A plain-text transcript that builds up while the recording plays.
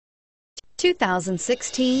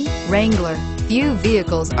2016 Wrangler. Few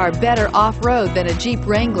vehicles are better off-road than a Jeep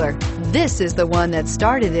Wrangler. This is the one that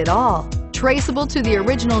started it all. Traceable to the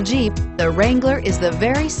original Jeep, the Wrangler is the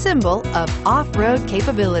very symbol of off-road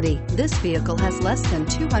capability. This vehicle has less than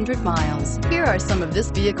 200 miles. Here are some of this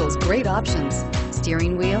vehicle's great options: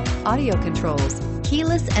 steering wheel audio controls,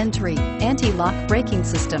 keyless entry, anti-lock braking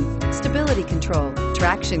system, stability control,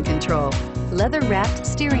 traction control, leather-wrapped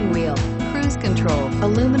steering wheel, cruise control,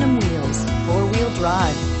 aluminum wheels, four-wheel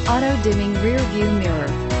drive, auto-dimming rear-view mirror,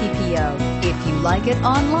 PPO. If you like it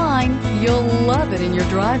online, you'll love it in your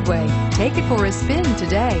driveway. Take it for a spin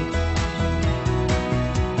today.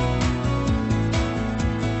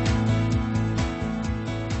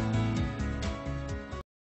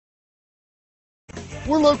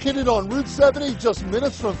 We're located on Route 70, just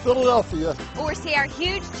minutes from Philadelphia. Or see our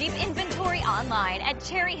huge Jeep inventory online at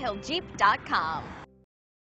cherryhilljeep.com.